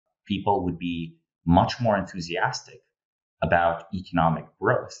people would be much more enthusiastic about economic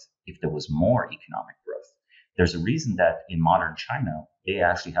growth if there was more economic growth. There's a reason that in modern China, they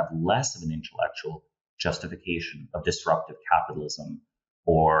actually have less of an intellectual justification of disruptive capitalism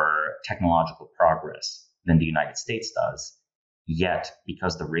or technological progress than the United States does. Yet,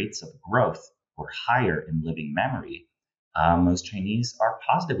 because the rates of growth were higher in living memory, most Chinese are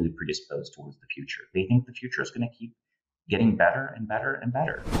positively predisposed towards the future. They think the future is going to keep getting better and better and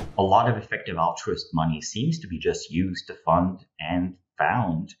better. A lot of effective altruist money seems to be just used to fund and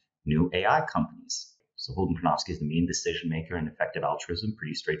found new AI companies. So Holden Karnofsky is the main decision maker in effective altruism,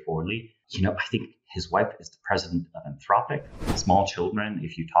 pretty straightforwardly. I think his wife is the president of Anthropic. Small children,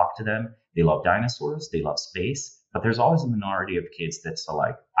 if you talk to them, they love dinosaurs, they love space, but there's always a minority of kids that's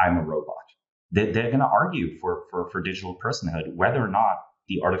like, I'm a robot. They're going to argue for digital personhood, whether or not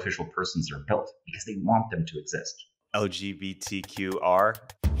the artificial persons are built, because they want them to exist. LGBTQR.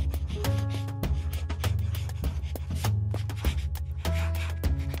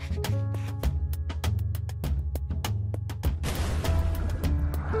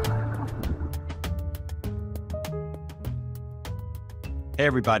 Hey,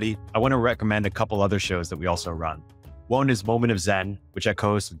 everybody. I want to recommend a couple other shows that we also run. One is Moment of Zen, which I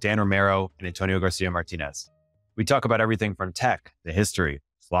co-host with Dan Romero and Antonio Garcia Martinez. We talk about everything from tech to history,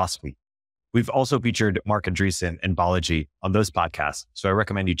 philosophy. We've also featured Mark Andreessen and Balaji on those podcasts, so I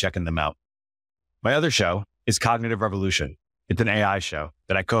recommend you checking them out. My other show is Cognitive Revolution. It's an AI show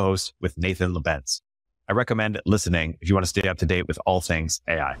that I co-host with Nathan Lebens. I recommend listening if you want to stay up to date with all things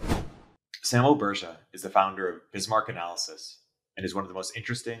AI. Samo Burja is the founder of Bismarck Analysis and is one of the most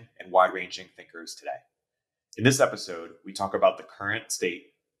interesting and wide-ranging thinkers today. In this episode, we talk about the current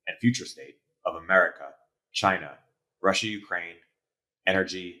state and future state of America, China, Russia, Ukraine,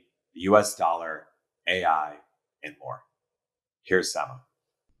 energy, the US dollar, AI, and more. Here's Samo.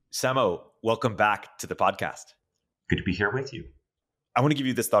 Samo, welcome back to the podcast. Good to be here with you. I want to give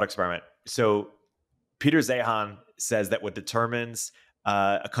you this thought experiment. So Peter Zeihan says that what determines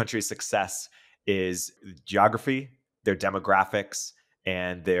a country's success is geography, their demographics,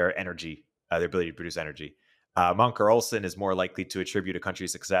 and their energy, their ability to produce energy. Monk or Olson is more likely to attribute a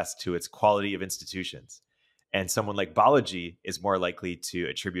country's success to its quality of institutions. And someone like Balaji is more likely to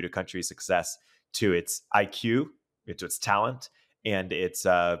attribute a country's success to its IQ, to its talent, and its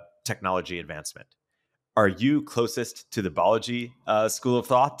technology advancement. Are you closest to the Balaji school of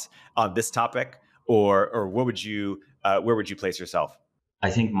thought on this topic, or what would you where would you place yourself? I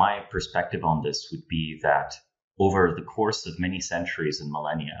think my perspective on this would be that over the course of many centuries and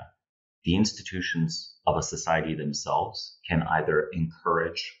millennia, the institutions of a society themselves can either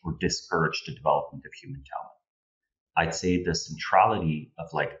encourage or discourage the development of human talent. I'd say the centrality of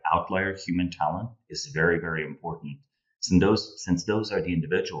outlier human talent is very, very important. Since those are the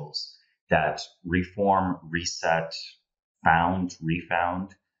individuals that reform, reset, found,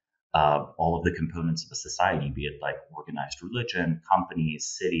 refound all of the components of a society, be it organized religion,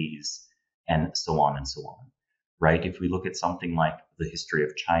 companies, cities, and so on and so on. Right? If we look at something like the history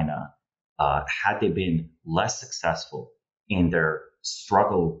of China, had they been less successful in their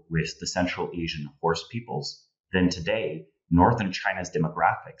struggle with the Central Asian horse peoples, then today, northern China's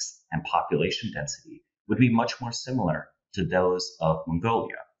demographics and population density would be much more similar to those of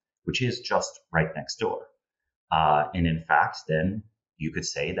Mongolia, which is just right next door. And in fact, then you could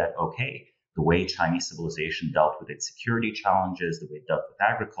say that, okay, the way Chinese civilization dealt with its security challenges, the way it dealt with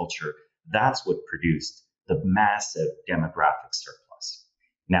agriculture, that's what produced the massive demographic surplus.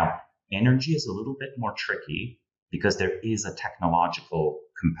 Now, energy is a little bit more tricky because there is a technological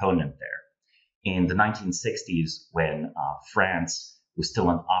component there. In the 1960s, when France was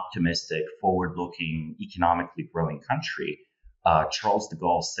still an optimistic, forward-looking, economically growing country, Charles de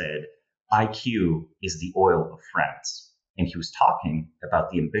Gaulle said, IQ is the oil of France. And he was talking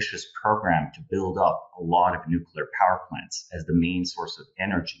about the ambitious program to build up a lot of nuclear power plants as the main source of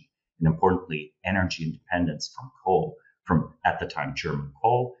energy, and importantly, energy independence from coal, from at the time German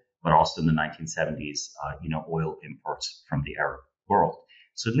coal, but also in the 1970s, oil imports from the Arab world.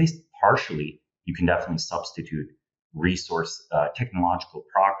 So at least partially, you can definitely substitute resource technological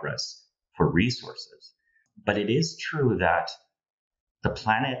progress for resources. But it is true that the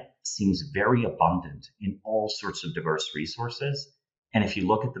planet seems very abundant in all sorts of diverse resources. And if you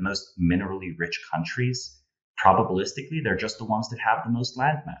look at the most minerally rich countries, probabilistically, they're just the ones that have the most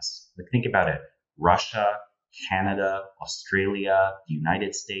landmass. Think about it. Russia, Canada, Australia, the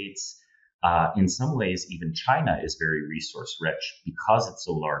United States. In some ways, even China is very resource rich because it's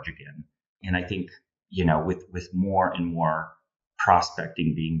so large again. And I think, with more and more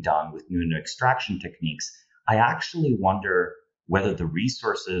prospecting being done with new extraction techniques, I actually wonder whether the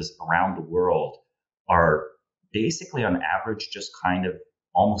resources around the world are basically on average just kind of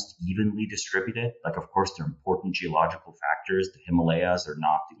almost evenly distributed. Like, of course, there are important geological factors. The Himalayas are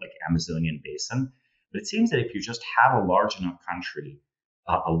not the like Amazonian basin, but it seems that if you just have a large enough country,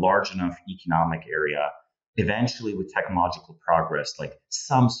 a large enough economic area, eventually with technological progress, like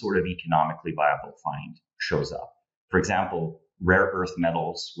some sort of economically viable find shows up. For example, rare earth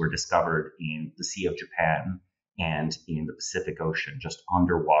metals were discovered in the Sea of Japan and in the Pacific Ocean, just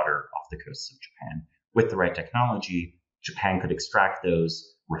underwater off the coasts of Japan. With the right technology, Japan could extract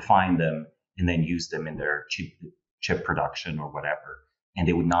those, refine them, and then use them in their chip production or whatever. And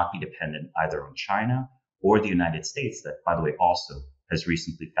they would not be dependent either on China or the United States, that, by the way, also has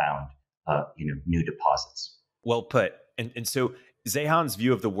recently found new deposits. Well put. And so Zeihan's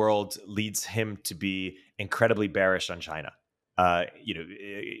view of the world leads him to be incredibly bearish on China.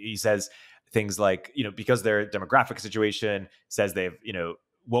 He says things like, because their demographic situation says they've,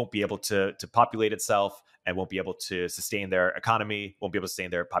 won't be able to populate itself and won't be able to sustain their economy, won't be able to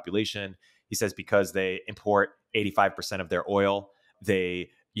sustain their population. He says because they import 85% of their oil, they,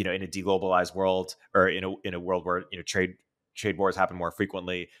 in a deglobalized world, or in a world where trade wars happen more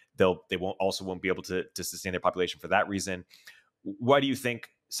frequently, they won't be able to sustain their population for that reason. Why do you think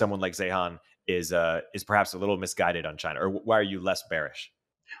someone like Zeihan is perhaps a little misguided on China, or why are you less bearish?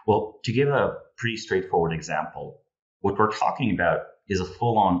 Well, to give a pretty straightforward example, what we're talking about is a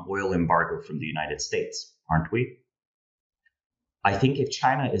full-on oil embargo from the United States, aren't we? I think if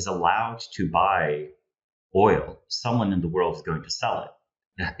China is allowed to buy oil, someone in the world is going to sell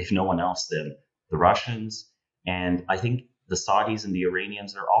it. If no one else, then the Russians. And I think the Saudis and the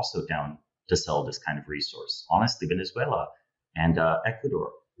Iranians are also down to sell this kind of resource. Honestly, Venezuela and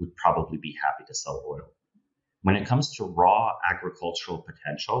Ecuador would probably be happy to sell oil. When it comes to raw agricultural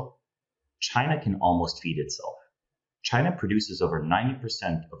potential, China can almost feed itself. China produces over 90%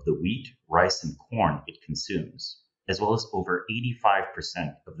 of the wheat, rice, and corn it consumes, as well as over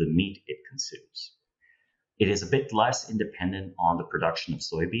 85% of the meat it consumes. It is a bit less independent on the production of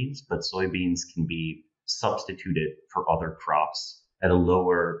soybeans, but soybeans can be substituted for other crops at a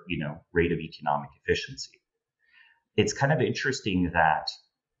lower, rate of economic efficiency. It's kind of interesting that,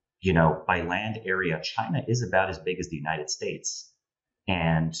 by land area, China is about as big as the United States.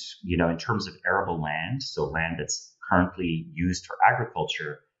 And, in terms of arable land, so land that's currently used for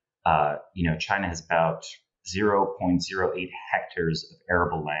agriculture, China has about 0.08 hectares of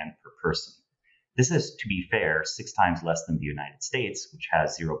arable land per person. This is, to be fair, 6 times less than the United States, which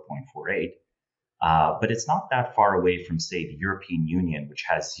has 0.48. But it's not that far away from, say, the European Union, which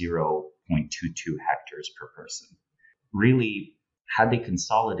has 0.22 hectares per person. Really, had they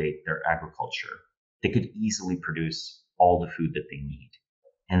consolidate their agriculture, they could easily produce all the food that they need.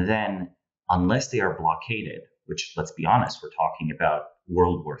 And then, unless they are blockaded, which, let's be honest, we're talking about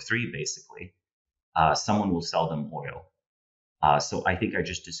World War III, basically, someone will sell them oil. So I think I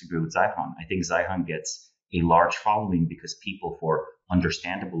just disagree with Zeihan. I think Zeihan gets a large following because people, for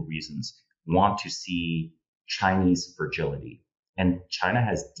understandable reasons, want to see Chinese fragility. And China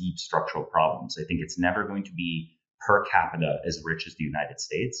has deep structural problems. I think it's never going to be per capita as rich as the United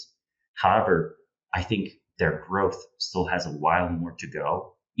States. However, I think their growth still has a while more to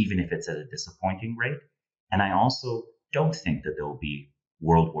go, even if it's at a disappointing rate. And I also don't think that there will be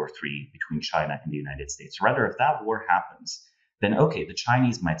World War III between China and the United States. Rather, if that war happens, then okay, the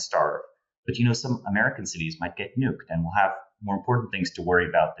Chinese might starve, but some American cities might get nuked, and we'll have more important things to worry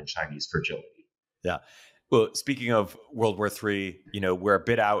about than Chinese fragility. Yeah. Well, speaking of World War III, we're a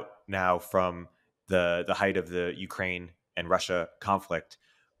bit out now from the height of the Ukraine and Russia conflict.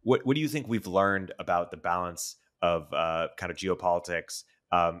 What do you think we've learned about the balance of kind of geopolitics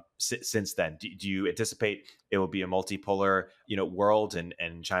since then? Do you anticipate it will be a multipolar world,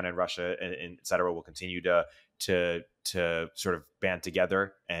 and China and Russia and et cetera will continue to sort of band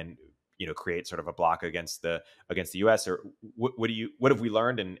together and create sort of a block against the US? Or what have we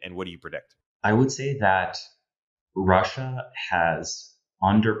learned, and what do you predict? I would say that Russia has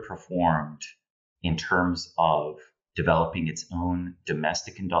underperformed in terms of developing its own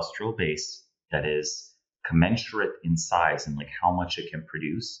domestic industrial base that is commensurate in size and like how much it can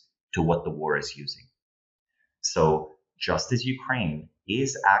produce to what the war is using. So just as Ukraine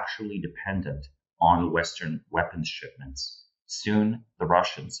is actually dependent on Western weapons shipments, soon the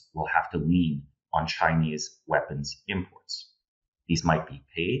Russians will have to lean on Chinese weapons imports. These might be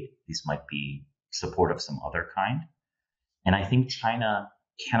paid, these might be support of some other kind. And I think China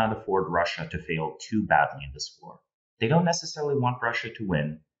cannot afford Russia to fail too badly in this war. They don't necessarily want Russia to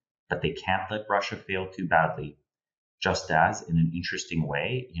win, but they can't let Russia fail too badly. Just as, in an interesting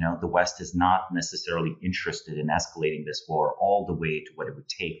way, the West is not necessarily interested in escalating this war all the way to what it would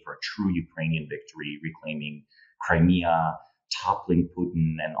take for a true Ukrainian victory, reclaiming Crimea, toppling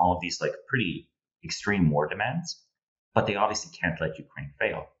Putin, and all of these like pretty extreme war demands. But they obviously can't let Ukraine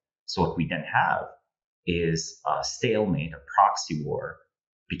fail. So what we then have is a stalemate, a proxy war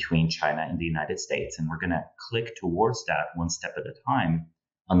between China and the United States. And we're going to click towards that one step at a time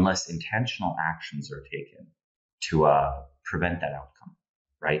unless intentional actions are taken to prevent that outcome,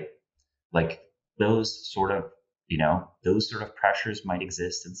 right? Like those sort of pressures might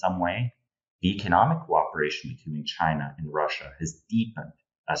exist in some way. The economic cooperation between China and Russia has deepened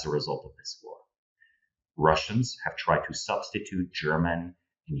as a result of this war. Russians have tried to substitute German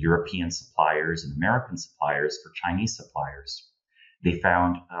and European suppliers and American suppliers for Chinese suppliers. They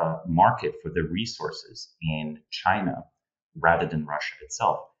found a market for their resources in China rather than Russia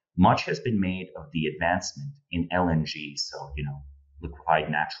itself. Much has been made of the advancement in LNG, so, liquefied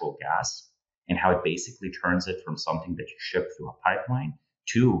natural gas, and how it basically turns it from something that you ship through a pipeline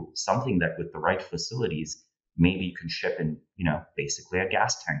to something that with the right facilities, maybe you can ship in, basically a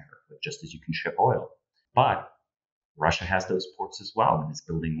gas tanker, just as you can ship oil. But Russia has those ports as well and is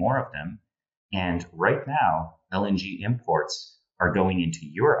building more of them. And right now, LNG imports are going into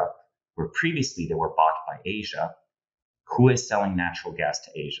Europe, where previously they were bought by Asia. Who is selling natural gas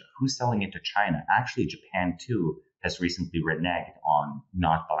to Asia? Who's selling it to China? Actually, Japan, too, has recently reneged on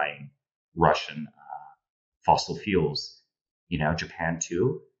not buying Russian fossil fuels. Japan,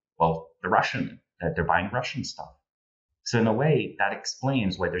 too, well, they're buying Russian stuff. So in a way, that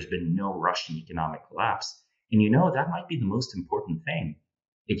explains why there's been no Russian economic collapse. And that might be the most important thing.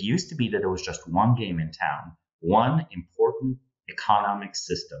 It used to be that there was just one game in town, one important economic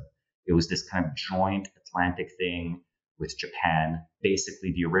system. It was this kind of joint Atlantic thing with Japan.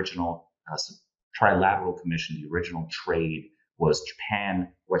 Basically, the original trilateral commission, the original trade was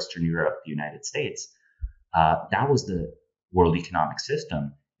Japan, Western Europe, the United States. That was the world economic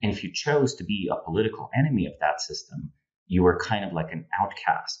system. And if you chose to be a political enemy of that system, you were kind of like an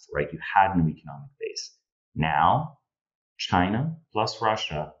outcast, right? You had no economic base. Now, China plus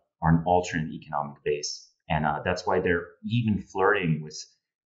Russia are an alternate economic base. And that's why they're even flirting with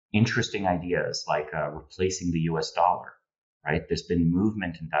interesting ideas like replacing the US dollar, right? There's been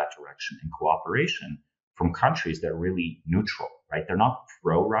movement in that direction and cooperation from countries that are really neutral, right? They're not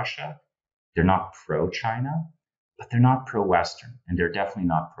pro-Russia, they're not pro-China, but they're not pro-Western, and they're definitely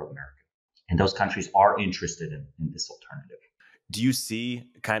not pro-American. And those countries are interested in this alternative. Do you see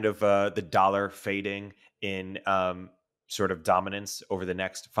kind of the dollar fading in sort of dominance over the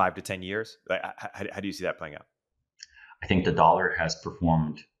next 5 to 10 years? How do you see that playing out? I think the dollar has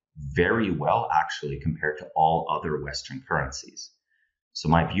performed very well, actually, compared to all other Western currencies. So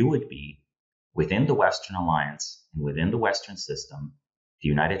my view would be, within the Western alliance and within the Western system, the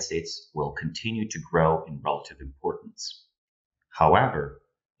United States will continue to grow in relative importance. However,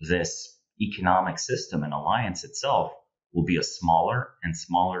 this economic system and alliance itself will be a smaller and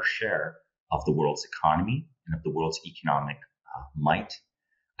smaller share of the world's economy and of the world's economic might.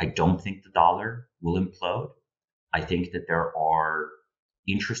 I don't think the dollar will implode. I think that there are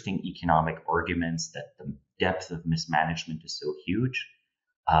interesting economic arguments that the depth of mismanagement is so huge.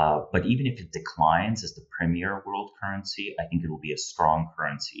 But even if it declines as the premier world currency, I think it will be a strong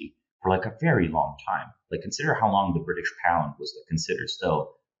currency for like a very long time. Like, consider how long the British pound was considered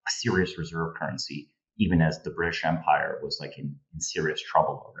still a serious reserve currency, even as the British Empire was like in serious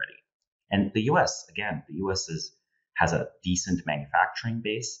trouble already. And the US, again, the US has a decent manufacturing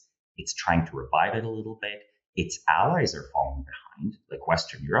base. It's trying to revive it a little bit. Its allies are falling behind, like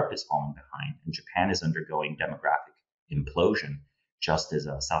Western Europe is falling behind, and Japan is undergoing demographic implosion, just as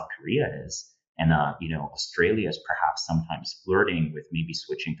South Korea is. And, Australia is perhaps sometimes flirting with maybe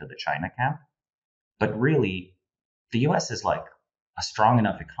switching to the China camp. But really, the US is like a strong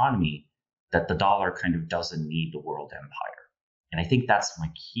enough economy that the dollar kind of doesn't need the world empire. And I think that's my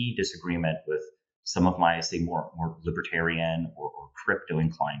key disagreement with some of my, say, more libertarian or crypto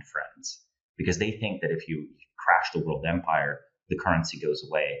inclined friends, because they think that if you crash the world empire, the currency goes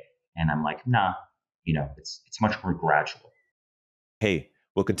away. And I'm like, nah, it's much more gradual. Hey,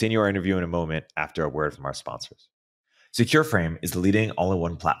 we'll continue our interview in a moment after a word from our sponsors. SecureFrame is the leading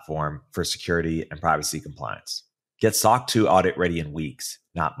all-in-one platform for security and privacy compliance. Get SOC 2 audit ready in weeks,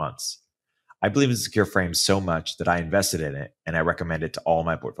 not months. I believe in SecureFrame so much that I invested in it, and I recommend it to all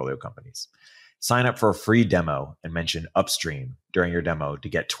my portfolio companies. Sign up for a free demo and mention Upstream during your demo to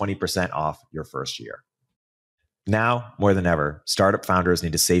get 20% off your first year. Now, more than ever, startup founders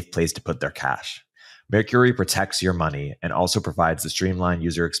need a safe place to put their cash. Mercury protects your money and also provides the streamlined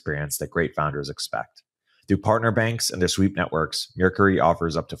user experience that great founders expect. Through partner banks and their sweep networks, Mercury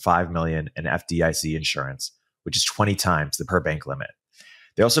offers up to $5 million in FDIC insurance, which is 20 times the per bank limit.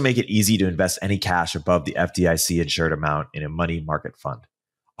 They also make it easy to invest any cash above the FDIC insured amount in a money market fund.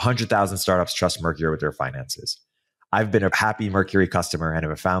 100,000 startups trust Mercury with their finances. I've been a happy Mercury customer and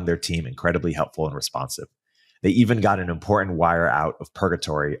have found their team incredibly helpful and responsive. They even got an important wire out of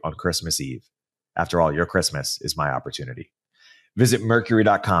purgatory on Christmas Eve. After all, your Christmas is my opportunity. Visit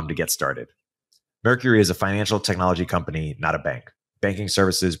Mercury.com to get started. Mercury is a financial technology company, not a bank. Banking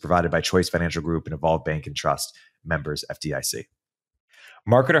services provided by Choice Financial Group and Evolve Bank and Trust, members FDIC.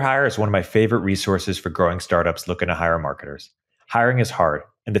 Marketer Hire is one of my favorite resources for growing startups looking to hire marketers. Hiring is hard,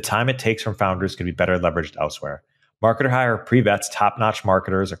 and the time it takes from founders can be better leveraged elsewhere. Marketer Hire pre-vets top-notch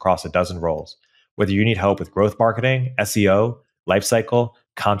marketers across a dozen roles. Whether you need help with growth marketing, SEO, lifecycle,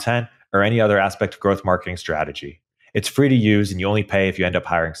 content, or any other aspect of growth marketing strategy. It's free to use, and you only pay if you end up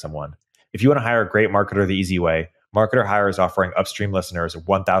hiring someone. If you want to hire a great marketer the easy way, Marketer Hire is offering Upstream listeners a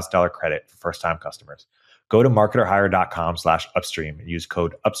 $1,000 credit for first-time customers. Go to marketerhire.com/upstream and use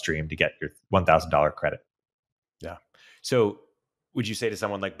code upstream to get your $1,000 credit. Yeah. So would you say to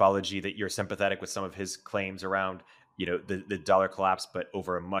someone like Balaji that you're sympathetic with some of his claims around, the dollar collapse, but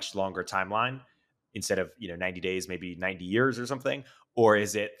over a much longer timeline instead of, 90 days, maybe 90 years or something? Or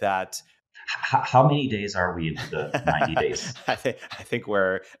is it that how many days are we into the 90 days? I think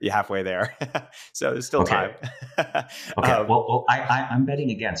we're halfway there. So there's still time. Okay. Well, I'm betting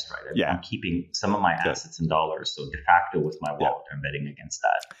against, right? I'm keeping some of my Good. assets in dollars. So de facto with my wallet, I'm betting against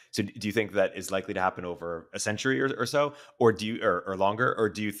that. So do you think that is likely to happen over a century or so, or do you, or longer, or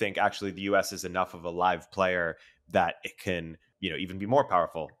do you think actually the US is enough of a live player that it can, even be more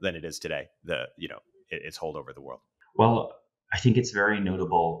powerful than it is today, its hold over the world? Well, I think it's very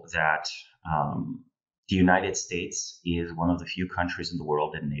notable that the United States is one of the few countries in the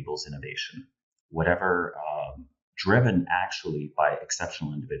world that enables innovation, whatever driven actually by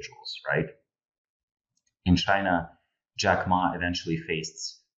exceptional individuals, right? In China, Jack Ma eventually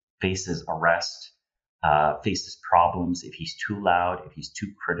faces arrest, faces problems if he's too loud, if he's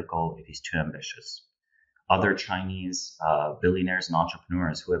too critical, if he's too ambitious. Other Chinese billionaires and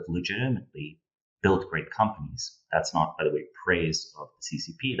entrepreneurs who have legitimately built great companies. That's not, by the way, praise of the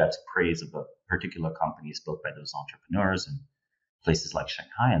CCP. That's praise of the particular companies built by those entrepreneurs in places like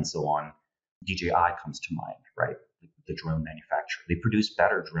Shanghai and so on. DJI comes to mind, right? The drone manufacturer. They produce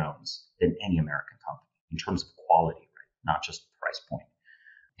better drones than any American company in terms of quality, right? Not just price point.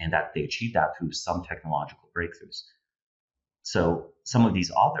 And that they achieved that through some technological breakthroughs. So some of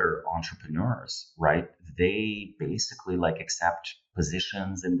these other entrepreneurs, right, they basically accept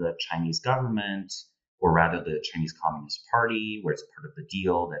positions in the Chinese government, or rather the Chinese Communist Party, where it's part of the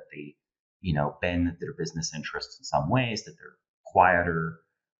deal that they, bend their business interests in some ways, that they're quieter,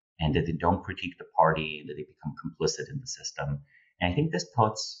 and that they don't critique the party, and that they become complicit in the system. And I think this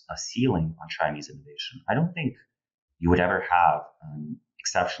puts a ceiling on Chinese innovation. I don't think you would ever have an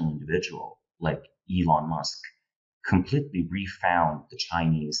exceptional individual like Elon Musk completely refound the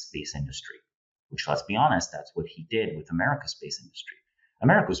Chinese space industry, which, let's be honest, that's what he did with America's space industry.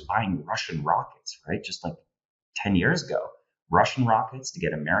 America was buying Russian rockets, right? Just 10 years ago, Russian rockets to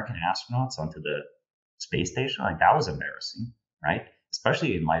get American astronauts onto the space station. That was embarrassing, right?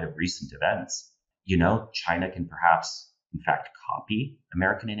 Especially in light of recent events. China can perhaps, in fact, copy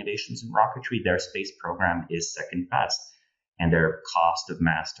American innovations in rocketry. Their space program is second best, and their cost of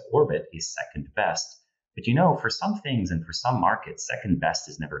mass to orbit is second best. But for some things and for some markets, second best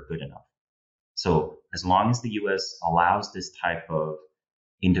is never good enough. So as long as the US allows this type of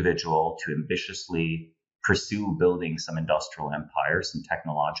individual to ambitiously pursue building some industrial empires and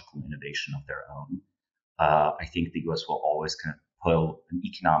technological innovation of their own, I think the US will always kind of pull an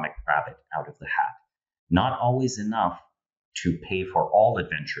economic rabbit out of the hat. Not always enough to pay for all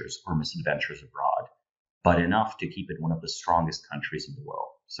adventures or misadventures abroad, but enough to keep it one of the strongest countries in the world.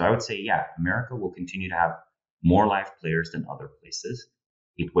 So I would say, America will continue to have more live players than other places.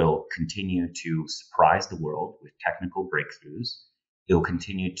 It will continue to surprise the world with technical breakthroughs. It will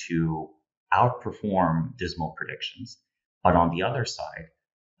continue to outperform dismal predictions. But on the other side,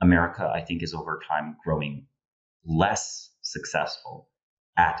 America, I think, is over time growing less successful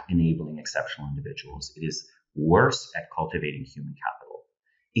at enabling exceptional individuals. It is worse at cultivating human capital.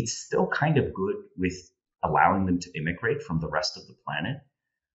 It's still kind of good with allowing them to immigrate from the rest of the planet.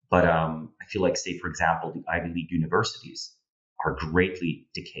 But I feel like, say, for example, the Ivy League universities are greatly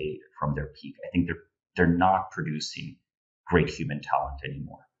decayed from their peak. I think they're not producing great human talent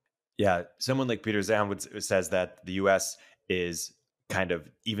anymore. Yeah. Someone like Peter Zeihan says that the US is kind of,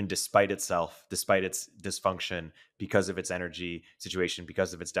 even despite itself, despite its dysfunction, because of its energy situation,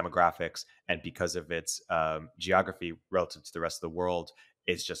 because of its demographics, and because of its geography relative to the rest of the world,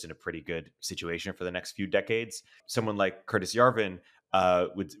 is just in a pretty good situation for the next few decades. Someone like Curtis Yarvin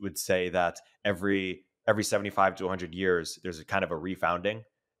would say that every 75 to 100 years, there's a kind of a refounding.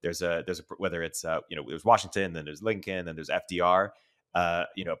 There's a whether it's there's Washington, then there's Lincoln, then there's FDR. A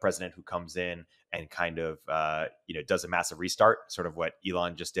president who comes in and kind of does a massive restart, sort of what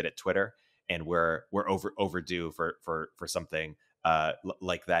Elon just did at Twitter, and we're overdue for something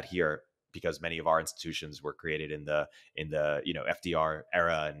like that here, because many of our institutions were created in the FDR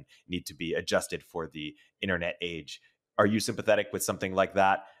era and need to be adjusted for the internet age. Are you sympathetic with something like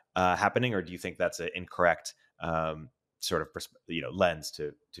that happening, or do you think that's an incorrect sort of lens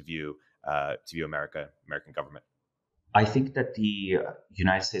to view American government? I think that the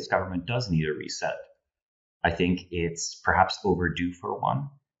United States government does need a reset. I think it's perhaps overdue for one.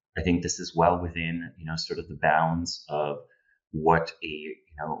 I think this is well within, sort of the bounds of what a,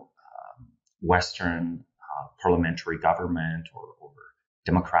 Western parliamentary government or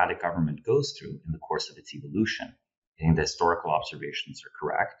democratic government goes through in the course of its evolution. I think the historical observations are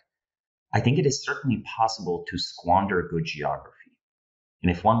correct. I think it is certainly possible to squander good geography. And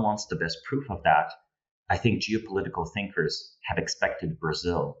if one wants the best proof of that, I think geopolitical thinkers have expected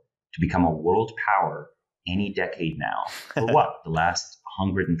Brazil to become a world power any decade now for the last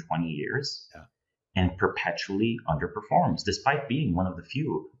 120 years, and perpetually underperforms, despite being one of the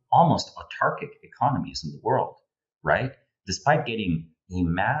few almost autarkic economies in the world, right? Despite getting a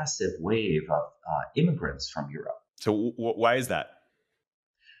massive wave of immigrants from Europe. So why is that?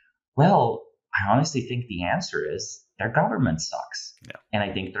 Well, I honestly think the answer is their government sucks. Yeah. And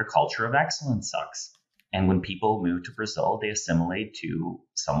I think their culture of excellence sucks. And when people move to Brazil, they assimilate to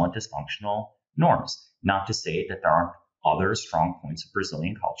somewhat dysfunctional norms. Not to say that there aren't other strong points of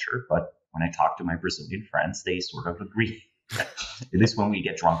Brazilian culture, but when I talk to my Brazilian friends, they sort of agree, at least when we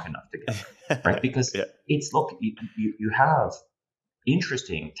get drunk enough together, right? Because it's, look, you have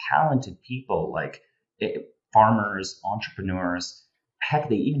interesting, talented people like farmers, entrepreneurs. Heck,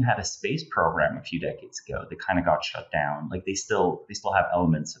 they even had a space program a few decades ago that kind of got shut down. Like they still have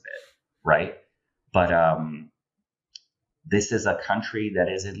elements of it, right? But this is a country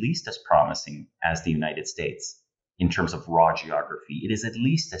that is at least as promising as the United States in terms of raw geography. It is at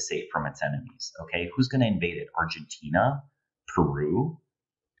least as safe from its enemies. Okay, who's going to invade it? Argentina, Peru,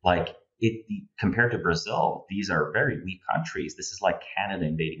 compared to Brazil, these are very weak countries. This is like Canada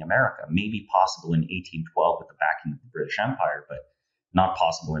invading America. Maybe possible in 1812 with the backing of the British Empire, but not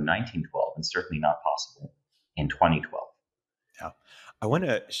possible in 1912, and certainly not possible in 2012. Yeah, I want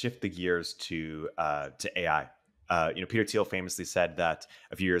to shift the gears to AI. Peter Thiel famously said that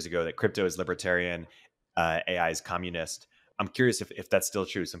a few years ago that crypto is libertarian, AI is communist. I'm curious if that's still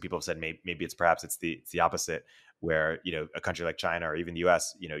true. Some people have said maybe it's the opposite, where a country like China or even the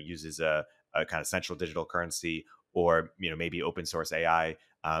U.S. uses a kind of central digital currency, or maybe open source AI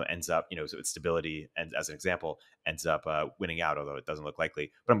ends up so its stability, and as an example, ends up winning out, although it doesn't look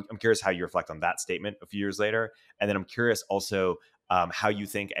likely. But I'm curious how you reflect on that statement a few years later, and then I'm curious also how you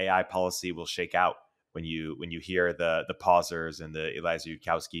think AI policy will shake out when you hear the pausers and the Eliezer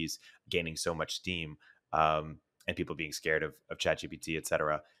Yudkowskis gaining so much steam, and people being scared of ChatGPT, et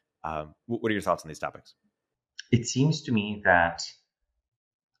cetera. What are your thoughts on these topics? It seems to me that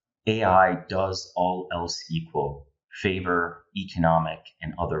AI does, all else equal, favor economic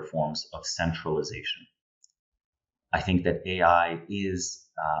and other forms of centralization. I think that AI is,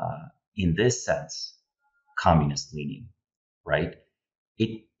 in this sense, communist leaning, right?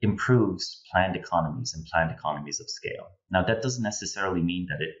 It improves planned economies and planned economies of scale. Now, that doesn't necessarily mean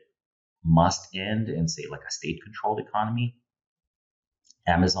that it must end in, say, like a state-controlled economy.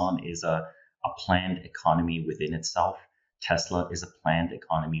 Amazon is a planned economy within itself. Tesla is a planned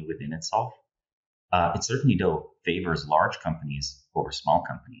economy within itself. It certainly, though, favors large companies over small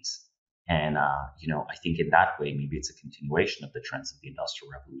companies. And, I think in that way, maybe it's a continuation of the trends of the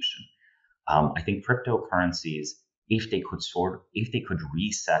Industrial Revolution. I think cryptocurrencies, if they could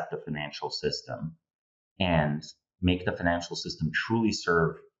reset the financial system and make the financial system truly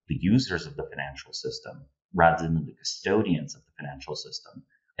serve the users of the financial system rather than the custodians of the financial system,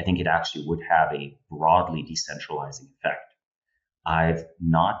 I think it actually would have a broadly decentralizing effect. I've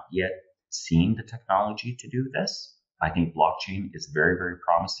not yet seen the technology to do this. I think blockchain is very, very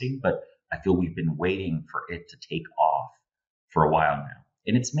promising, but I feel we've been waiting for it to take off for a while now.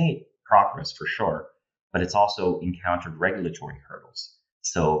 And it's made progress for sure, but it's also encountered regulatory hurdles.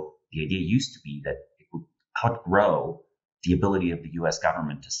 So the idea used to be that it would outgrow the ability of the US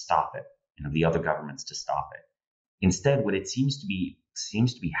government to stop it and of the other governments to stop it. Instead, what it seems to be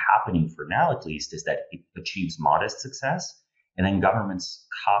happening for now, at least, is that it achieves modest success, and then governments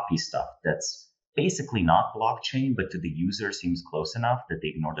copy stuff that's basically not blockchain, but to the user seems close enough that they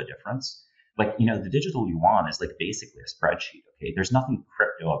ignore the difference. Like, the digital yuan is like basically a spreadsheet. Okay, there's nothing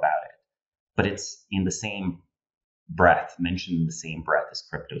crypto about it, but it's in the same breath, mentioned in the same breath as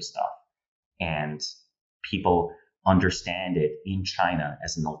crypto stuff, and people understand it in China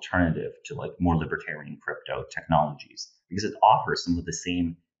as an alternative to like more libertarian crypto technologies because it offers some of the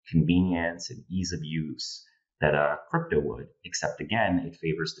same convenience and ease of use that crypto would, except again, it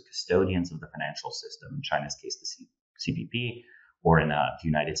favors the custodians of the financial system, in China's case, the CPP, or in the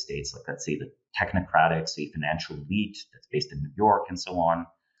United States, like let's say the technocratic, say financial elite that's based in New York and so on,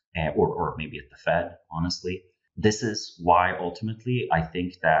 or maybe at the Fed, honestly. This is why ultimately I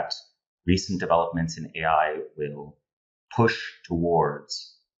think that recent developments in AI will push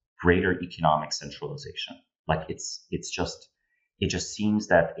towards greater economic centralization. Like it just seems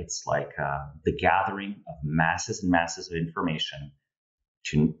that it's like the gathering of masses and masses of information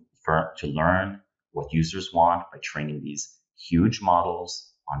to learn what users want by training these huge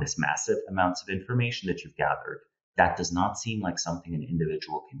models on this massive amounts of information that you've gathered. That does not seem like something an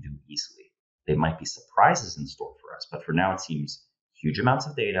individual can do easily. There might be surprises in store for us, but for now it seems huge amounts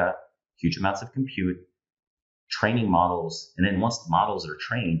of data, huge amounts of compute, training models, and then once the models are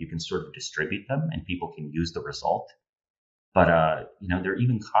trained, you can sort of distribute them and people can use the result. But there are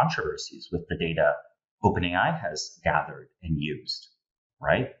even controversies with the data OpenAI has gathered and used,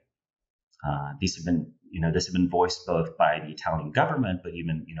 right? These have been voiced both by the Italian government, but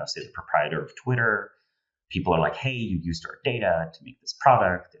even say the proprietor of Twitter. People are like, "Hey, you used our data to make this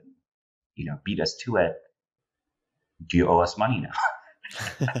product, and beat us to it. Do you owe us money now?"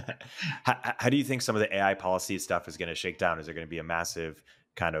 How do you think some of the AI policy stuff is going to shake down? Is there going to be a massive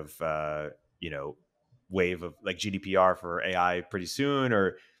kind of wave of like GDPR for AI pretty soon,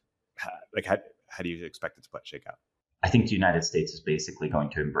 or how do you expect it to shake out? I think the United States is basically going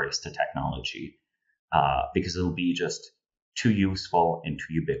to embrace the technology because it'll be just too useful and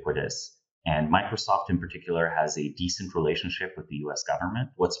too ubiquitous. And Microsoft in particular has a decent relationship with the US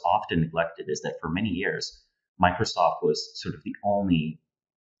government. What's often neglected is that for many years, Microsoft was sort of the only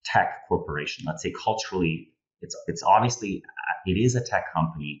tech corporation. Let's say culturally, it's obviously, it is a tech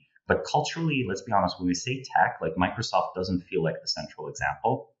company, but culturally, let's be honest, when we say tech, like Microsoft doesn't feel like the central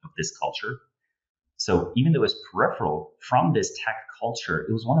example of this culture. So even though it was peripheral from this tech culture,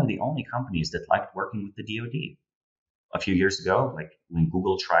 it was one of the only companies that liked working with the DoD. A few years ago, like when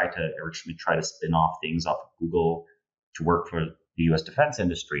Eric Schmidt tried to spin off things off of Google to work for the US defense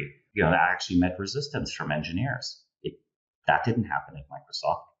industry, that actually met resistance from engineers. That didn't happen at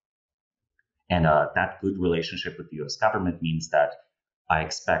Microsoft. And that good relationship with the US government means that I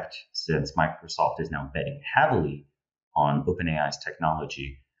expect, since Microsoft is now betting heavily on OpenAI's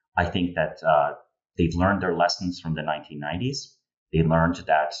technology, I think that they've learned their lessons from the 1990s. They learned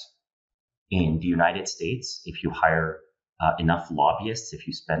that in the United States, if you hire enough lobbyists, if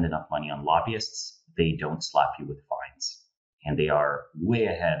you spend enough money on lobbyists, they don't slap you with fines. And they are way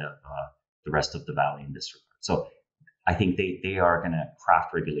ahead of the rest of the valley in this regard. So I think they are going to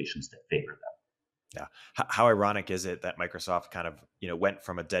craft regulations that favor them. Yeah. How ironic is it that Microsoft kind of, went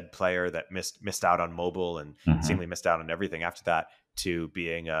from a dead player that missed out on mobile and seemingly missed out on everything after that to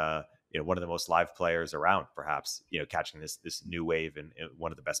being one of the most live players around, perhaps, catching this new wave in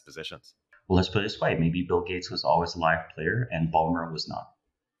one of the best positions. Well, let's put it this way. Maybe Bill Gates was always a live player and Ballmer was not.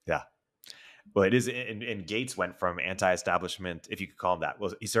 Yeah. Well, it is. And Gates went from anti-establishment, if you could call him that.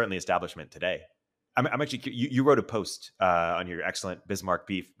 Well, he's certainly establishment today. I'm actually, you wrote a post on your excellent Bismarck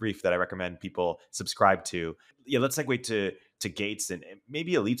brief that I recommend people subscribe to. Yeah, let's segue to Gates and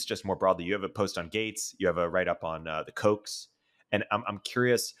maybe elites just more broadly. You have a post on Gates. You have a write-up on the Kochs. And I'm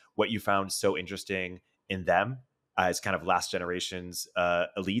curious what you found so interesting in them as kind of last generation's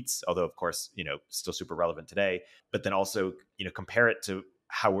elites, although of course, still super relevant today, but then also, compare it to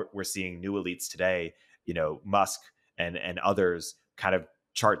how we're seeing new elites today, Musk and others kind of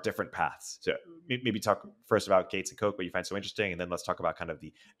chart different paths. So maybe talk first about Gates and Koch, what you find so interesting, and then let's talk about kind of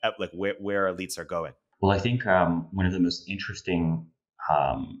the where elites are going. Well, I think one of the most interesting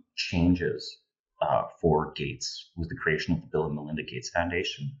changes for Gates was the creation of the Bill and Melinda Gates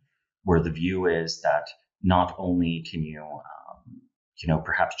Foundation, where the view is that not only can you,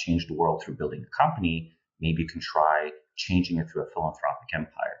 perhaps change the world through building a company, maybe you can try changing it through a philanthropic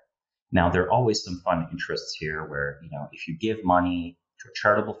empire. Now, there are always some fun interests here where, if you give money to a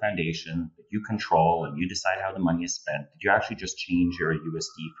charitable foundation that you control and you decide how the money is spent, did you actually just change your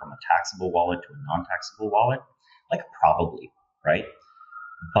USD from a taxable wallet to a non-taxable wallet? Like, probably, right?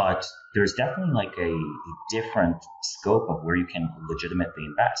 But there's definitely like a different scope of where you can legitimately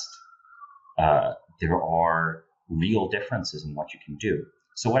invest. There are real differences in what you can do.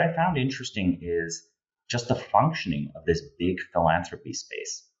 So what I found interesting is just the functioning of this big philanthropy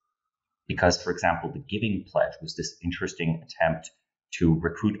space. Because, for example, the Giving Pledge was this interesting attempt to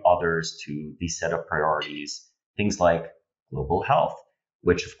recruit others to these set of priorities, things like global health,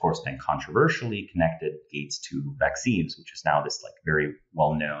 which of course then controversially connected Gates to vaccines, which is now this like very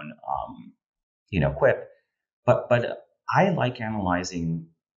well-known, quip. But I like analyzing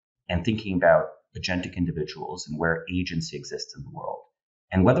and thinking about agentic individuals and where agency exists in the world.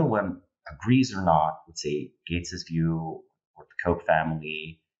 And whether one agrees or not with, say, Gates's view or the Koch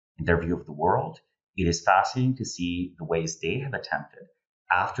family and their view of the world, it is fascinating to see the ways they have attempted,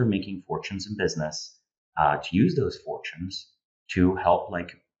 after making fortunes in business, to use those fortunes to help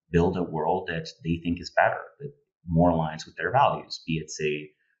like build a world that they think is better, that more aligns with their values, be it, say,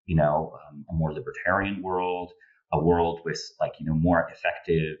 a more libertarian world, a world with like, more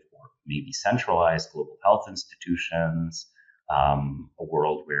effective or maybe centralized global health institutions, a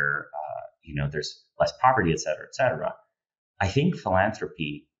world where, there's less poverty, et cetera, et cetera. I think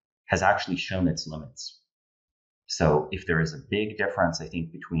philanthropy has actually shown its limits. So if there is a big difference, I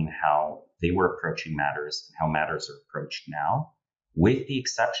think, between how they were approaching matters and how matters are approached now, with the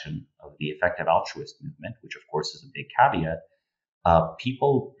exception of the effective altruist movement, which of course is a big caveat,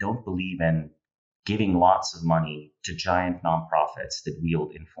 people don't believe in giving lots of money to giant nonprofits that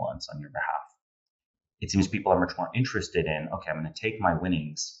wield influence on your behalf. It seems people are much more interested in, okay, I'm going to take my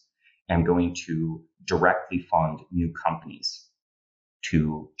winnings and I'm going to directly fund new companies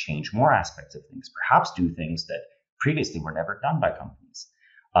to change more aspects of things, perhaps do things that previously were never done by companies.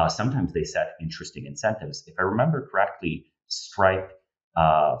 Sometimes they set interesting incentives. If I remember correctly, Stripe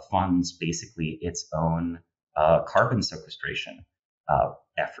funds basically its own carbon sequestration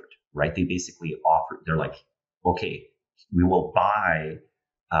effort, right? They basically they're like, okay, we will buy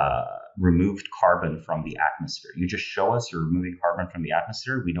removed carbon from the atmosphere. You just show us you're removing carbon from the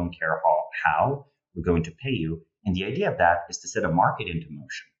atmosphere. We don't care how we're going to pay you. And the idea of that is to set a market into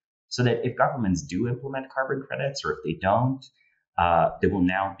motion so that if governments do implement carbon credits, or if they don't, there will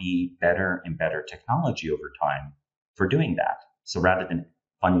now be better and better technology over time for doing that. So rather than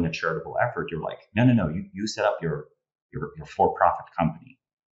funding a charitable effort, you're like, no, you set up your for-profit company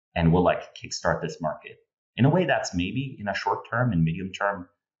and we'll like kickstart this market. In a way, that's maybe in a short term and medium term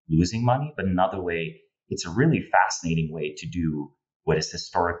losing money, but another way, it's a really fascinating way to do what has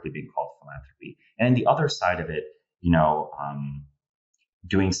historically been called philanthropy. And then the other side of it,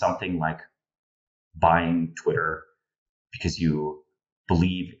 doing something like buying Twitter because you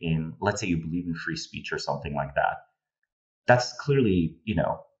believe in, let's say you believe in free speech or something like that. That's clearly,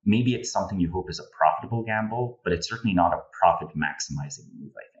 maybe it's something you hope is a profitable gamble, but it's certainly not a profit maximizing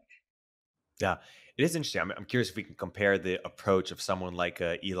move, I think. Yeah, it is interesting. I'm curious if we can compare the approach of someone like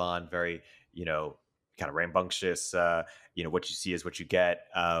Elon, very, kind of rambunctious, what you see is what you get,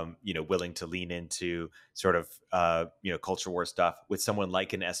 willing to lean into sort of, culture war stuff, with someone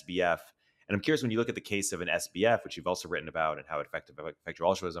like an SBF. And I'm curious, when you look at the case of an SBF, which you've also written about and how it affected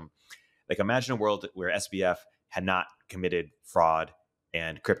altruism, like imagine a world where SBF had not committed fraud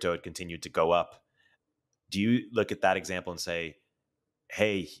and crypto had continued to go up. Do you look at that example and say,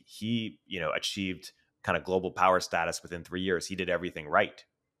 hey, he, achieved kind of global power status within 3 years. He did everything right,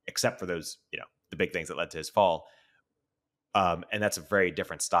 except for those, the big things that led to his fall. And that's a very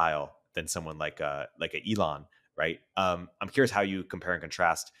different style than someone like a Elon, right? I'm curious how you compare and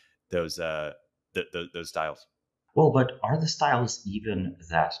contrast those styles. Well, but are the styles even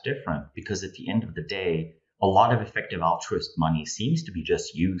that different? Because at the end of the day, a lot of effective altruist money seems to be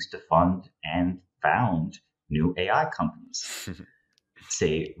just used to fund and found new AI companies.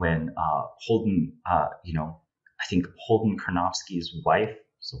 Say when Holden, I think Holden Karnofsky's wife,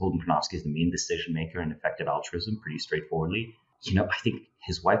 so Holden Karnofsky is the main decision maker in effective altruism, pretty straightforwardly. I think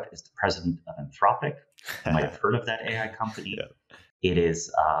his wife is the president of Anthropic. You might have heard of that AI company. Yeah. It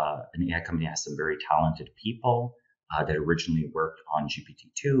is an AI company that has some very talented people that originally worked on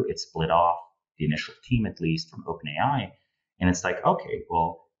GPT-2. It split off, the initial team at least, from OpenAI. And it's like, okay,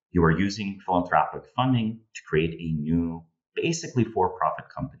 well, you are using philanthropic funding to create a new, basically for-profit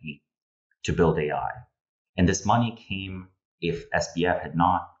company to build AI. And this money came, if SBF had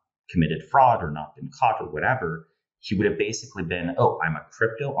not committed fraud or not been caught or whatever, he would have basically been, oh, I'm a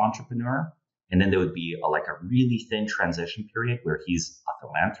crypto entrepreneur. And then there would be a really thin transition period where he's a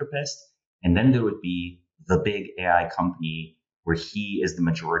philanthropist. And then there would be the big AI company where he is the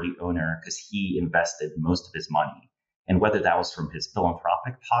majority owner because he invested most of his money. And whether that was from his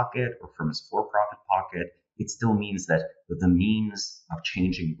philanthropic pocket or from his for-profit pocket, it still means that the means of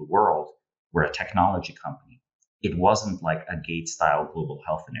changing the world were a technology company. It wasn't like a Gates-style global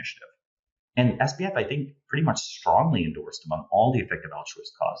health initiative. And SBF, I think, pretty much strongly endorsed among all the effective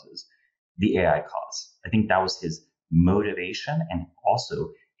altruist causes, the AI cause. I think that was his motivation and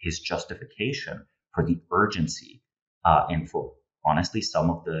also his justification for the urgency and for, honestly, some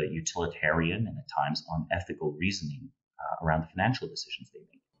of the utilitarian and at times unethical reasoning around the financial decisions they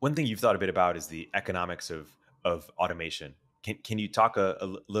make. One thing you've thought a bit about is the economics of automation. Can you talk a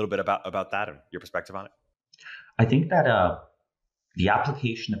little bit about that and your perspective on it? I think that the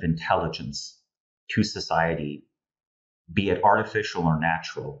application of intelligence to society, be it artificial or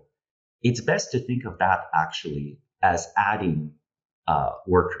natural, it's best to think of that actually as adding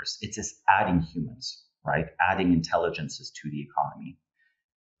workers. It's as adding humans, right? Adding intelligences to the economy.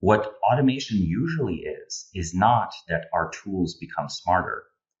 What automation usually is not that our tools become smarter.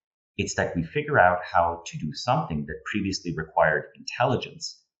 It's that we figure out how to do something that previously required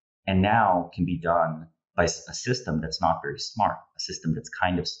intelligence and now can be done by a system that's not very smart, a system that's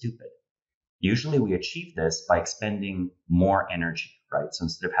kind of stupid. Usually we achieve this by expending more energy, right? So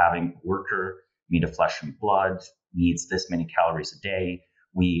instead of having a worker made of flesh and blood, needs this many calories a day,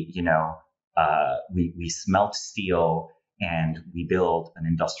 we smelt steel and we build an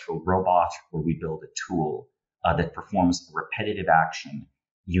industrial robot, or we build a tool that performs a repetitive action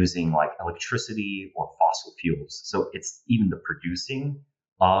using like electricity or fossil fuels. So it's even the producing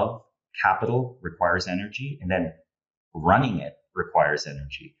of capital requires energy, and then running it requires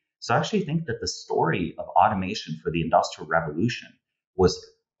energy. So I actually think that the story of automation for the Industrial Revolution was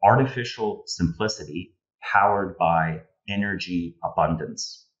artificial simplicity powered by energy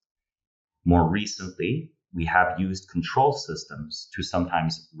abundance. More recently, we have used control systems to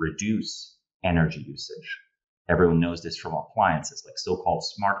sometimes reduce energy usage. Everyone knows this from appliances, like so-called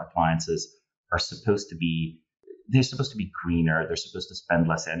smart appliances they're supposed to be greener, they're supposed to spend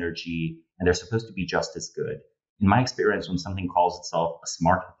less energy, and they're supposed to be just as good. In my experience, when something calls itself a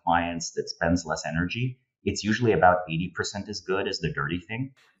smart appliance that spends less energy, it's usually about 80% as good as the dirty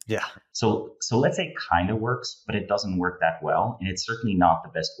thing. Yeah. So let's say it kind of works, but it doesn't work that well. And it's certainly not the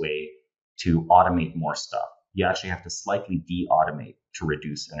best way to automate more stuff. You actually have to slightly de-automate to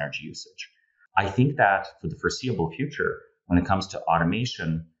reduce energy usage. I think that for the foreseeable future, when it comes to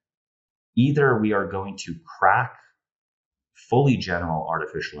automation, either we are going to crack fully general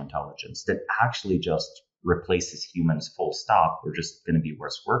artificial intelligence that actually just replaces humans full stop. We're just going to be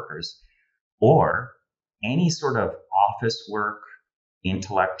worse workers. Or any sort of office work,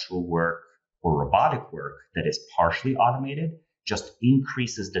 intellectual work, or robotic work that is partially automated just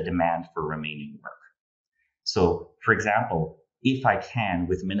increases the demand for remaining work. So, for example, if I can,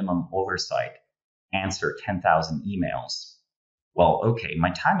 with minimum oversight, answer 10,000 emails, well, okay, my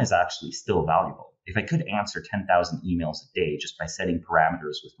time is actually still valuable. If I could answer 10,000 emails a day just by setting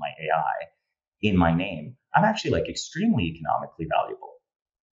parameters with my AI in my name, I'm actually like extremely economically valuable,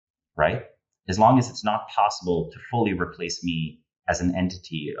 right? As long as it's not possible to fully replace me as an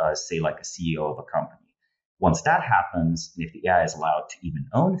entity, say like a CEO of a company. Once that happens, and if the AI is allowed to even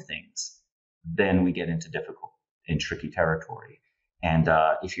own things, then we get into difficult and tricky territory. And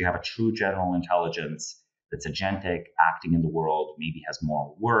if you have a true general intelligence that's agentic, acting in the world, maybe has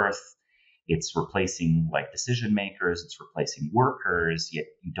moral worth, it's replacing like decision makers, it's replacing workers, yet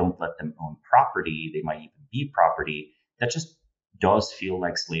you don't let them own property, they might even be property, that just does feel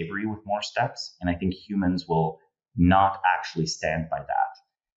like slavery with more steps. And I think humans will not actually stand by that.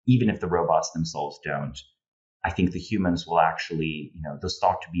 Even if the robots themselves don't, I think the humans will actually, they'll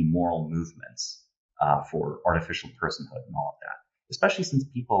start to be moral movements for artificial personhood and all of that, especially since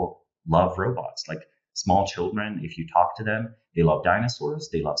people love robots. Like small children, if you talk to them, they love dinosaurs,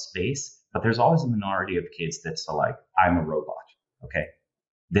 they love space, but there's always a minority of kids that's like, I'm a robot, okay?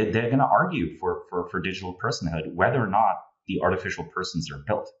 They're going to argue for digital personhood, whether or not the artificial persons are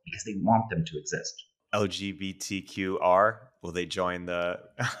built, because they want them to exist. LGBTQR, will they join the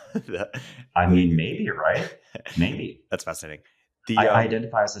I mean, maybe, right? Maybe. That's fascinating. I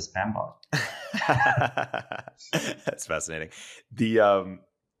identify as a spam bot. That's fascinating.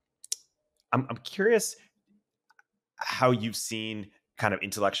 I'm curious how you've seen kind of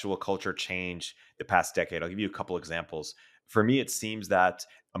intellectual culture change the past decade. I'll give you a couple examples. For me, it seems that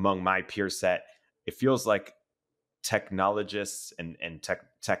among my peer set, it feels like technologists and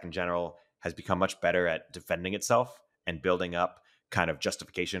tech in general has become much better at defending itself and building up kind of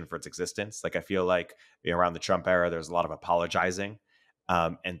justification for its existence. Like I feel like around the Trump era, there's a lot of apologizing.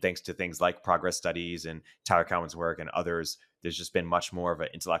 And thanks to things like progress studies and Tyler Cowen's work and others, there's just been much more of an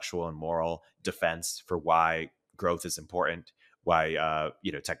intellectual and moral defense for why growth is important. why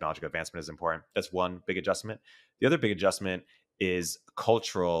technological advancement is important. That's one big adjustment. The other big adjustment is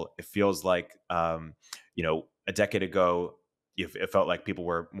cultural. It feels like a decade ago, it felt like people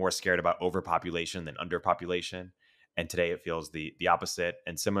were more scared about overpopulation than underpopulation, and today it feels the opposite.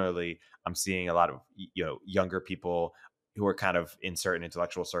 And similarly, I'm seeing a lot of younger people who are kind of in certain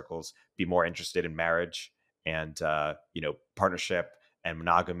intellectual circles be more interested in marriage and partnership and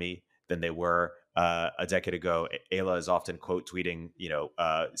monogamy than they were a decade ago. Ayla is often quote tweeting,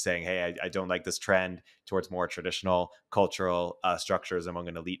 saying, "Hey, I don't like this trend towards more traditional cultural structures among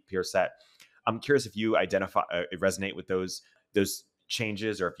an elite peer set." I'm curious if you resonate with those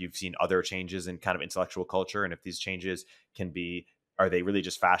changes, or if you've seen other changes in kind of intellectual culture, and if these changes are they really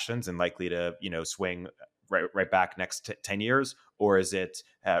just fashions and likely to swing right back next 10 years, or is it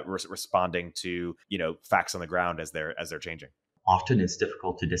responding to facts on the ground as they're changing? Often it's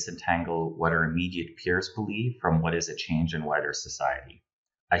difficult to disentangle what our immediate peers believe from what is a change in wider society.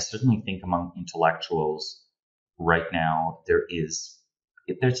 I certainly think among intellectuals right now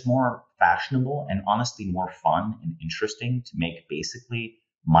there's more fashionable and honestly more fun and interesting to make basically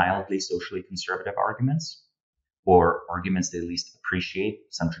mildly socially conservative arguments, or arguments that at least appreciate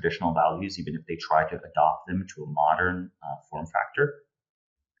some traditional values, even if they try to adopt them to a modern form factor.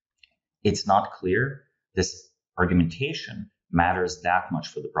 It's not clear this argumentation matters that much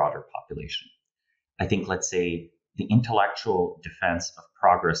for the broader population. I think, let's say, the intellectual defense of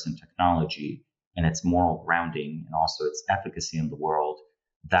progress in technology and its moral grounding and also its efficacy in the world,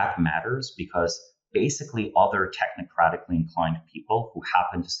 that matters because basically other technocratically inclined people who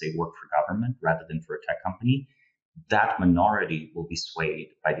happen to say work for government rather than for a tech company, that minority will be swayed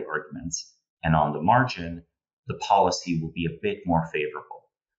by the arguments. And on the margin, the policy will be a bit more favorable.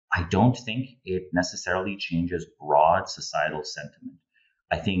 I don't think it necessarily changes broad societal sentiment.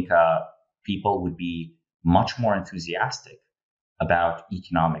 I think people would be much more enthusiastic about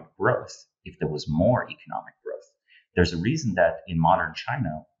economic growth if there was more economic growth. There's a reason that in modern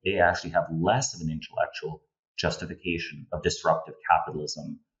China, they actually have less of an intellectual justification of disruptive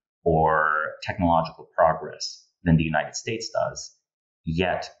capitalism or technological progress than the United States does.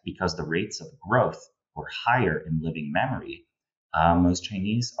 Yet, because the rates of growth were higher in living memory, most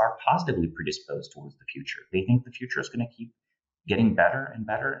Chinese are positively predisposed towards the future. They think the future is going to keep getting better and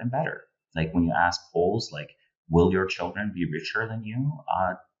better and better. Like when you ask polls, like, will your children be richer than you?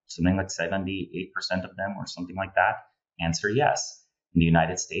 Something like 78% of them or something like that answer yes. In the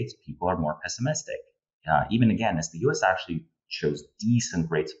United States, people are more pessimistic. Even again, as the US actually shows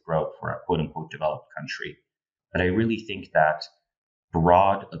decent rates of growth for a quote unquote developed country. But I really think that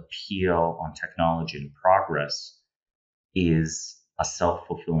broad appeal on technology and progress is a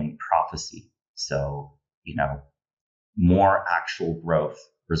self-fulfilling prophecy. So, more actual growth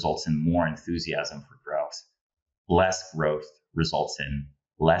results in more enthusiasm for growth. Less growth results in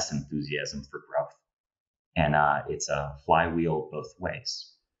less enthusiasm for growth. And it's a flywheel both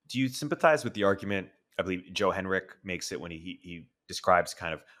ways. Do you sympathize with the argument? I believe Joe Henrich makes it when he describes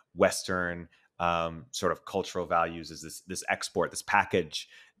kind of Western sort of cultural values as this export, this package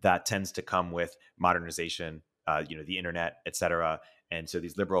that tends to come with modernization, the internet, et cetera. And so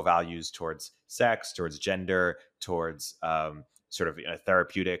these liberal values towards sex, towards gender, towards sort of a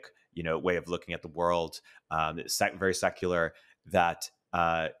therapeutic, way of looking at the world, very secular, that,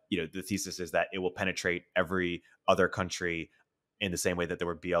 the thesis is that it will penetrate every other country in the same way that there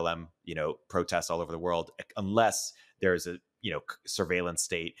were BLM, protests all over the world, unless there's a, surveillance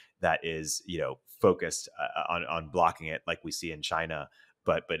state that is, focused on blocking it, like we see in China.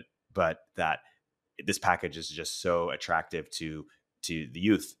 But that this package is just so attractive to the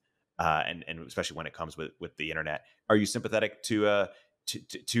youth, and especially when it comes with the internet. Are you sympathetic to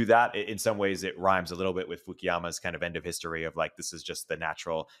that? In some ways, it rhymes a little bit with Fukuyama's kind of end of history of like, this is just the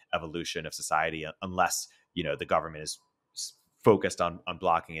natural evolution of society, unless the government is focused on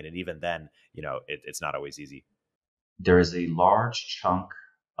blocking it, and even then, it's not always easy. There is a large chunk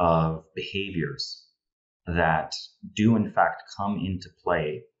of behaviors that do in fact come into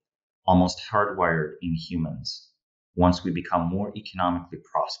play almost hardwired in humans once we become more economically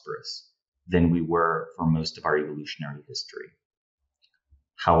prosperous than we were for most of our evolutionary history.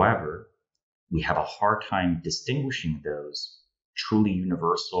 However, we have a hard time distinguishing those truly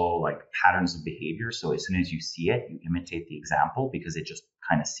universal like patterns of behavior. So as soon as you see it, you imitate the example because it just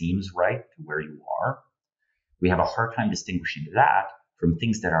kind of seems right to where you are. We have a hard time distinguishing that from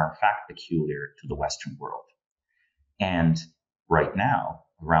things that are in fact peculiar to the Western world. And right now,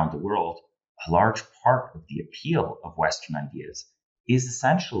 around the world, a large part of the appeal of Western ideas is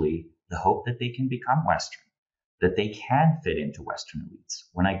essentially the hope that they can become Western, that they can fit into Western elites.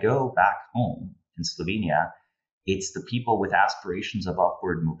 When I go back home in Slovenia, It's the people with aspirations of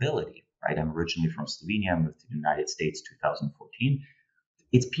upward mobility, right? I'm originally from Slovenia, moved to the United States 2014.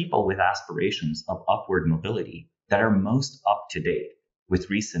 It's people with aspirations of upward mobility that are most up to date with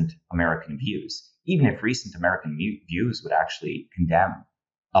recent American views, even if recent American views would actually condemn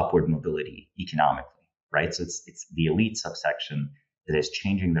upward mobility economically, right? So it's the elite subsection that is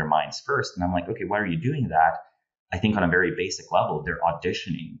changing their minds first. And I'm like, okay, why are you doing that? I think on a very basic level, they're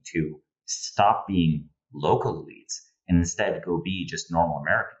auditioning to stop being local elites and instead go be just normal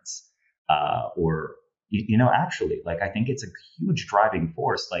Americans. Actually, like, I think it's a huge driving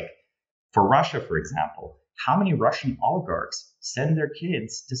force. Like, for Russia, for example, how many Russian oligarchs send their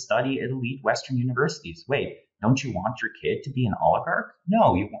kids to study at elite Western universities? Wait, don't you want your kid to be an oligarch?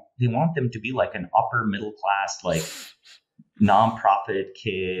 No, they want them to be like an upper middle class, like nonprofit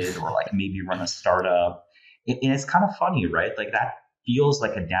kid, or like maybe run a startup. And it's kind of funny, right? Like, that feels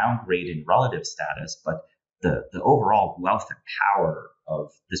like a downgrade in relative status, but the overall wealth and power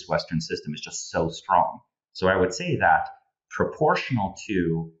of this Western system is just so strong. So I would say that proportional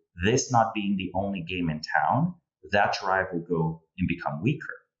to this not being the only game in town, that drive will go and become weaker.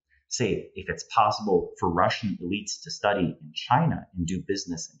 Say, if it's possible for Russian elites to study in China and do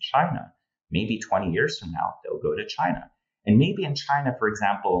business in China, maybe 20 years from now, they'll go to China. And maybe in China, for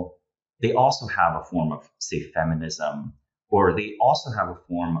example, they also have a form of, say, feminism, or they also have a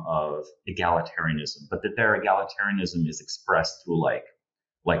form of egalitarianism, but that their egalitarianism is expressed through like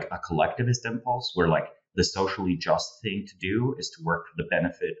a collectivist impulse, where like the socially just thing to do is to work for the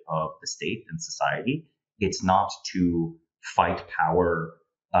benefit of the state and society. It's not to fight power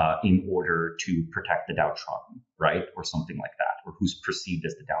in order to protect the downtrodden, right? Or something like that, or who's perceived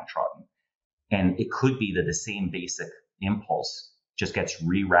as the downtrodden. And it could be that the same basic impulse just gets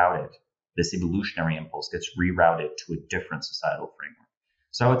rerouted. This evolutionary impulse gets rerouted to a different societal framework.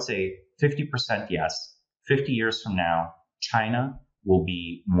 So I would say 50% yes. 50 years from now, China will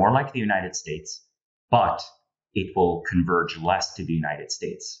be more like the United States, but it will converge less to the United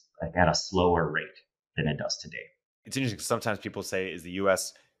States, like at a slower rate than it does today. It's interesting. Sometimes people say, is the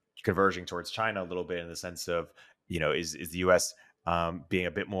U.S. converging towards China a little bit, in the sense of, is the U.S. Being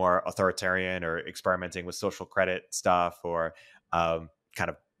a bit more authoritarian or experimenting with social credit stuff, or kind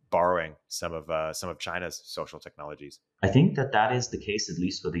of borrowing some of China's social technologies? I think that is the case, at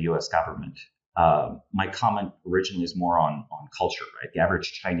least for the U.S. government. My comment originally is more on culture, right? The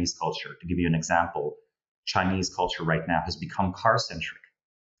average Chinese culture. To give you an example, Chinese culture right now has become car-centric.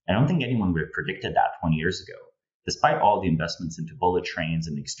 I don't think anyone would have predicted that 20 years ago. Despite all the investments into bullet trains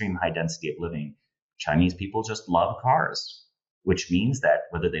and extreme high density of living, Chinese people just love cars, which means that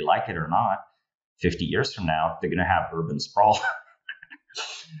whether they like it or not, 50 years from now, they're going to have urban sprawl.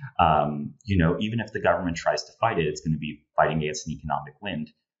 Even if the government tries to fight it, it's going to be fighting against an economic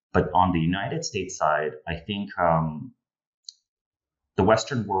wind. But on the United States side, I think the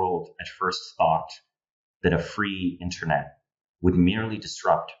Western world at first thought that a free internet would merely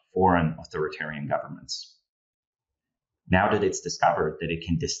disrupt foreign authoritarian governments. Now that it's discovered that it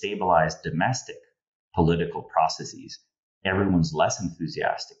can destabilize domestic political processes, everyone's less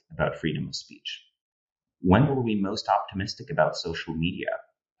enthusiastic about freedom of speech. When were we most optimistic about social media?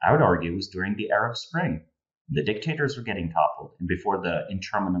 I would argue it was during the Arab Spring. The dictators were getting toppled, and before the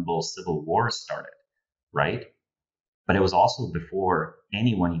interminable civil wars started, right? But it was also before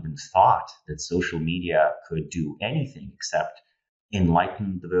anyone even thought that social media could do anything except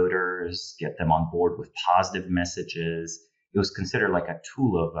enlighten the voters, get them on board with positive messages. It was considered like a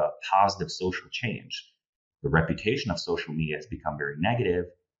tool of a positive social change. The reputation of social media has become very negative,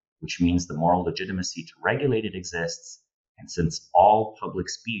 which means the moral legitimacy to regulate it exists. And since all public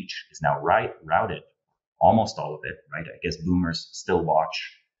speech is now routed, almost all of it, right? I guess boomers still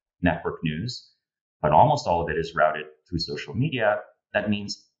watch network news, but almost all of it is routed through social media. That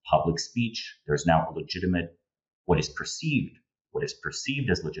means public speech. There's now a legitimate, what is perceived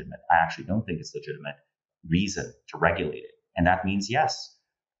as legitimate. I actually don't think it's legitimate reason to regulate it. And that means, yes,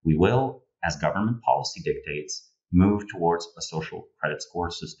 we will, as government policy dictates, move towards a social credit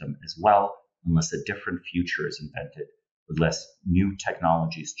score system as well, unless a different future is invented, unless new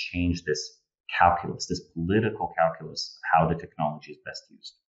technologies change this calculus, this political calculus, how the technology is best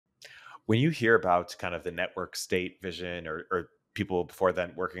used. When you hear about kind of the network state vision, or people before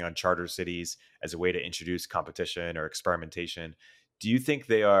then working on charter cities as a way to introduce competition or experimentation, do you think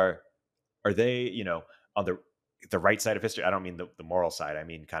are they, on the right side of history? I don't mean the moral side. I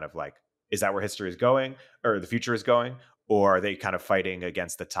mean, kind of like, is that where history is going, or the future is going? Or are they kind of fighting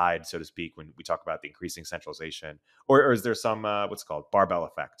against the tide, so to speak, when we talk about the increasing centralization? Or is there some, what's called barbell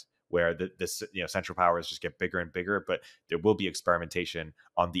effect, where this central powers just get bigger and bigger, but there will be experimentation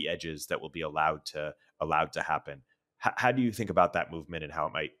on the edges that will be allowed to allowed to happen. How do you think about that movement and how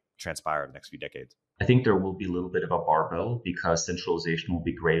it might transpire in the next few decades? I think there will be a little bit of a barbell because centralization will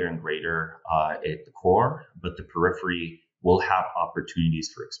be greater and greater at the core, but the periphery will have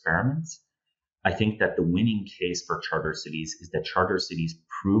opportunities for experiments. I think that the winning case for charter cities is that charter cities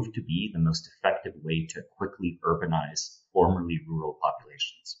prove to be the most effective way to quickly urbanize formerly rural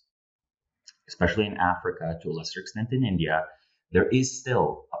populations, especially in Africa, to a lesser extent in India. There is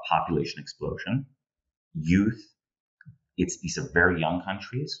still a population explosion. Youth, these are very young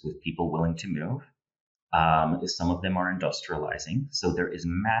countries with people willing to move. Some of them are industrializing. So there is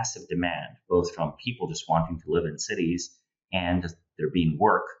massive demand, both from people just wanting to live in cities and there being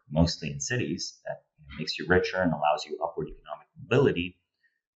work, mostly in cities, that makes you richer and allows you upward economic mobility.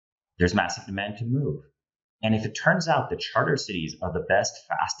 There's massive demand to move. And if it turns out that charter cities are the best,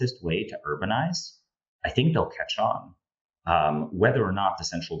 fastest way to urbanize, I think they'll catch on, whether or not the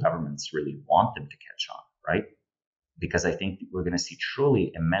central governments really want them to catch on, right? Because I think we're going to see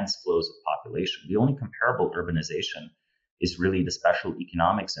truly immense flows of population. The only comparable urbanization is really the special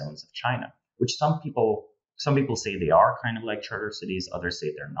economic zones of China, which some people say they are kind of like charter cities, others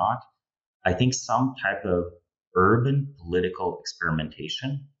say they're not. I think some type of urban political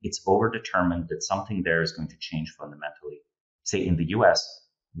experimentation, it's overdetermined that something there is going to change fundamentally. Say in the US,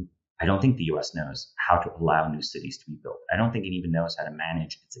 I don't think the US knows how to allow new cities to be built. I don't think it even knows how to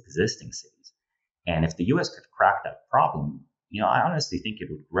manage its existing cities. And if the US could crack that problem, I honestly think it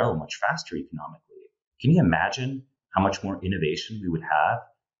would grow much faster economically. Can you imagine how much more innovation we would have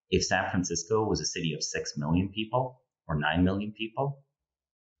if San Francisco was a city of 6 million people or 9 million people?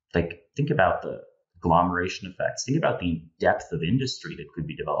 Like, think about the agglomeration effects. Think about the depth of industry that could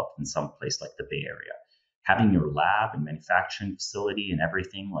be developed in some place like the Bay Area. Having your lab and manufacturing facility and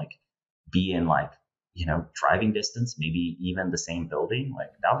everything be in driving distance, maybe even the same building,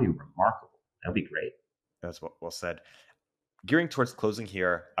 that would be remarkable. That would be great. That's well said. Gearing towards closing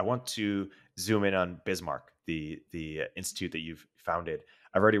here, I want to zoom in on Bismarck, the institute that you've founded.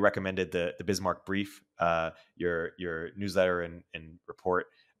 I've already recommended the Bismarck Brief, your newsletter and report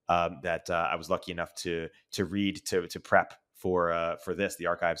that I was lucky enough to read to prep for this. The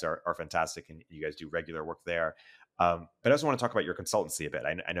archives are fantastic, and you guys do regular work there. But I also want to talk about your consultancy a bit.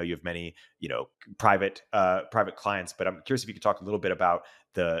 I know you have many, private clients, but I'm curious if you could talk a little bit about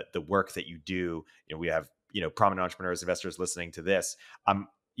the work that you do. We have, prominent entrepreneurs, investors listening to this.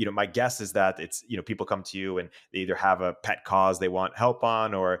 My guess is that it's, people come to you and they either have a pet cause they want help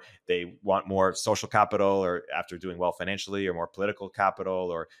on, or they want more social capital, or after doing well financially, or more political capital,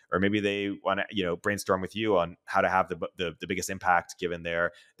 or maybe they want to, brainstorm with you on how to have the biggest impact given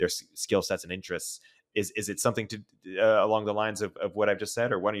their skill sets and interests. Is it something to along the lines of what I've just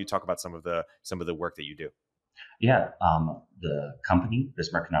said, or why don't you talk about some of the work that you do? Yeah, the company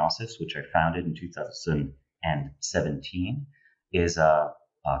Bismarck Analysis, which I founded in 2017, is a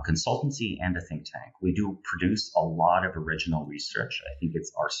consultancy and a think tank. We do produce a lot of original research. I think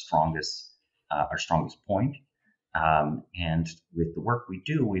it's our strongest point. And with the work we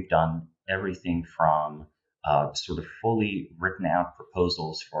do, we've done everything from sort of fully written out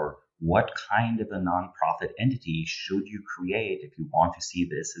proposals for what kind of a nonprofit entity should you create if you want to see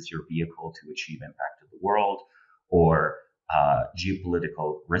this as your vehicle to achieve impact of the world, or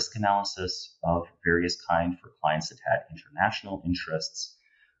geopolitical risk analysis of various kind for clients that had international interests.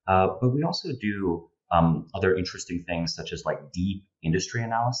 But we also do other interesting things, such as deep industry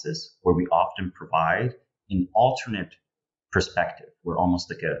analysis, where we often provide an alternate perspective. We're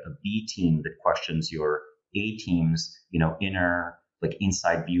almost like a B team that questions your A team's, inner,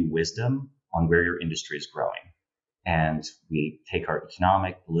 inside view wisdom on where your industry is growing. And we take our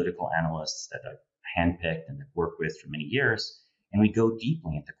economic, political analysts that I've handpicked and have worked with for many years, and we go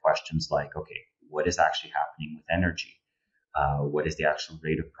deeply into questions like, okay, what is actually happening with energy? What is the actual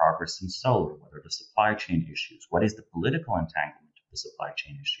rate of progress in solar? What are the supply chain issues? What is the political entanglement of the supply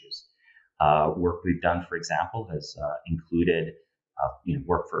chain issues? Work we've done, for example, has included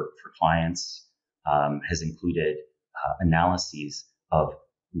work for clients, has included analyses of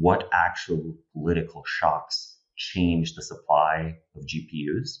what actual political shocks change the supply of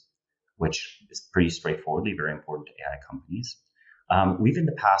GPUs, which is pretty straightforwardly very important to AI companies. We've in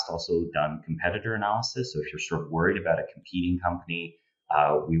the past also done competitor analysis. So if you're sort of worried about a competing company,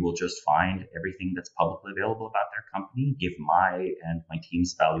 we will just find everything that's publicly available about their company, give my and my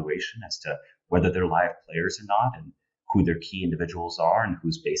team's valuation as to whether they're live players or not, and who their key individuals are, and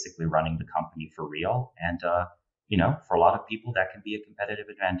who's basically running the company for real. And for a lot of people, that can be a competitive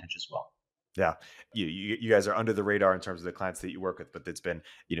advantage as well. Yeah, you guys are under the radar in terms of the clients that you work with, but it's been,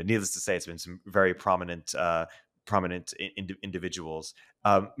 needless to say, it's been some very prominent prominent individuals.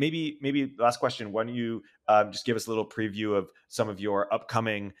 Maybe last question. Why don't you just give us a little preview of some of your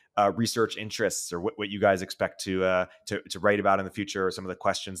upcoming research interests, or what you guys expect to write about in the future, or some of the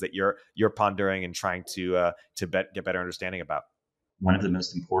questions that you're pondering and trying to get better understanding about? One of the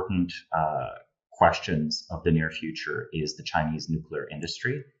most important questions of the near future is the Chinese nuclear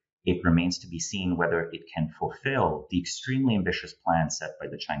industry. It remains to be seen whether it can fulfill the extremely ambitious plan set by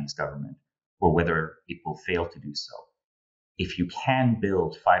the Chinese government, or whether it will fail to do so. If you can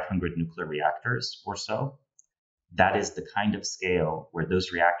build 500 nuclear reactors or so, that is the kind of scale where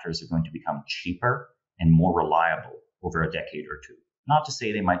those reactors are going to become cheaper and more reliable over a decade or two. Not to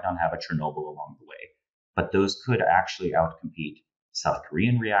say they might not have a Chernobyl along the way, but those could actually outcompete South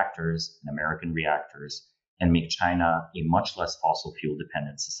Korean reactors and American reactors and make China a much less fossil fuel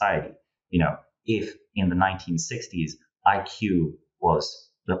dependent society. If in the 1960s, IQ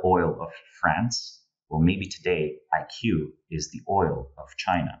was the oil of France, well, maybe today IQ is the oil of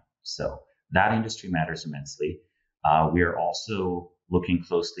China. So that industry matters immensely. We are also looking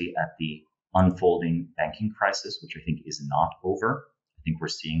closely at the unfolding banking crisis, which I think is not over. I think we're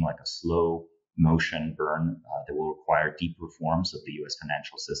seeing like a slow motion burn that will require deep reforms of the US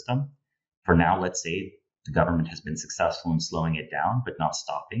financial system. For now, let's say the government has been successful in slowing it down, but not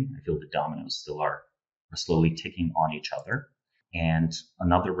stopping. I feel the dominoes still are slowly ticking on each other. And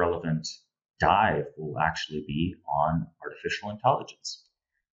another relevant dive will actually be on artificial intelligence.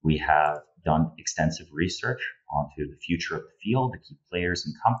 We have done extensive research onto the future of the field, the key players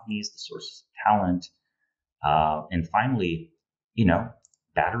and companies, the sources of talent, and finally,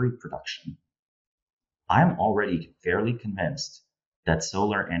 battery production. I'm already fairly convinced that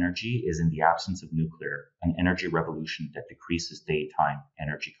solar energy is, in the absence of nuclear, an energy revolution that decreases daytime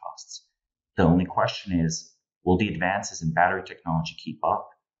energy costs. The only question is, will the advances in battery technology keep up?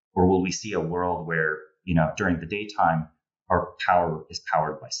 Or will we see a world where, during the daytime, our power is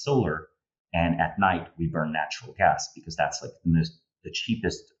powered by solar, and at night we burn natural gas because that's like the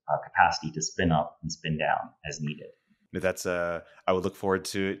cheapest capacity to spin up and spin down as needed. That's I would look forward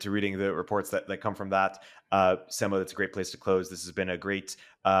to reading the reports that come from that. Samo, that's a great place to close. This has been a great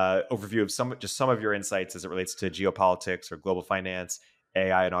overview of some of your insights as it relates to geopolitics or global finance,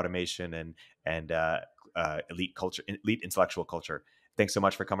 AI and automation, and elite intellectual culture. Thanks so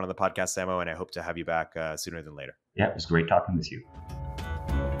much for coming on the podcast, Samo, and I hope to have you back sooner than later. Yeah, it was great talking with you.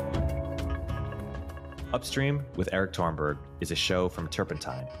 Upstream with Erik Torenberg is a show from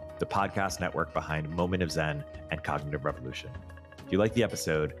Turpentine, the podcast network behind Moment of Zen and Cognitive Revolution. If you like the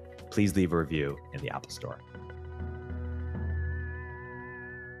episode, please leave a review in the Apple Store.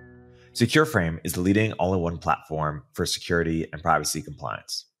 SecureFrame is the leading all-in-one platform for security and privacy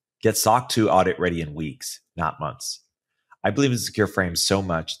compliance. Get SOC 2 audit ready in weeks, not months. I believe in SecureFrame so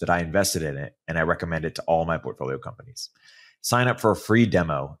much that I invested in it, and I recommend it to all my portfolio companies. Sign up for a free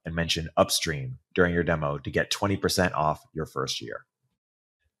demo and mention Upstream during your demo to get 20% off your first year.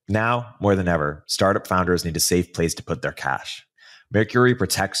 Now, more than ever, startup founders need a safe place to put their cash. Mercury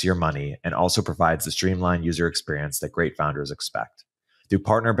protects your money and also provides the streamlined user experience that great founders expect. Through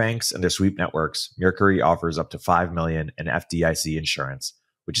partner banks and their sweep networks, Mercury offers up to $5 million in FDIC insurance,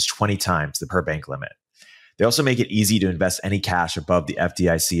 which is 20 times the per bank limit. They also make it easy to invest any cash above the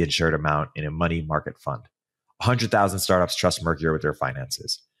FDIC insured amount in a money market fund. 100,000 startups trust Mercury with their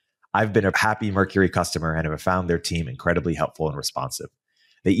finances. I've been a happy Mercury customer and have found their team incredibly helpful and responsive.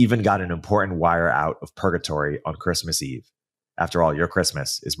 They even got an important wire out of purgatory on Christmas Eve. After all, your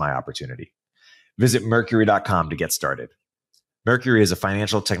Christmas is my opportunity. Visit Mercury.com to get started. Mercury is a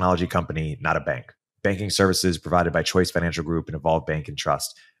financial technology company, not a bank. Banking services provided by Choice Financial Group and Evolve Bank and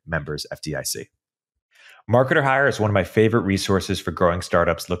Trust, members FDIC. Marketer Hire is one of my favorite resources for growing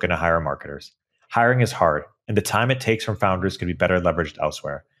startups looking to hire marketers. Hiring is hard, and the time it takes from founders can be better leveraged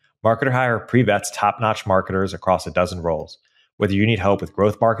elsewhere. Marketer Hire pre-vets top-notch marketers across a dozen roles. Whether you need help with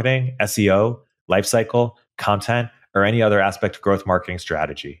growth marketing, SEO, lifecycle, content, or any other aspect of growth marketing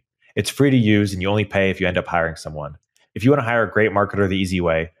strategy. It's free to use, and you only pay if you end up hiring someone. If you want to hire a great marketer the easy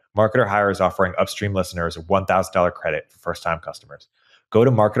way, Marketer Hire is offering Upstream listeners a $1,000 credit for first-time customers. Go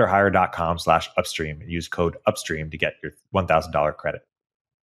to marketerhire.com/upstream and use code upstream to get your $1,000 credit.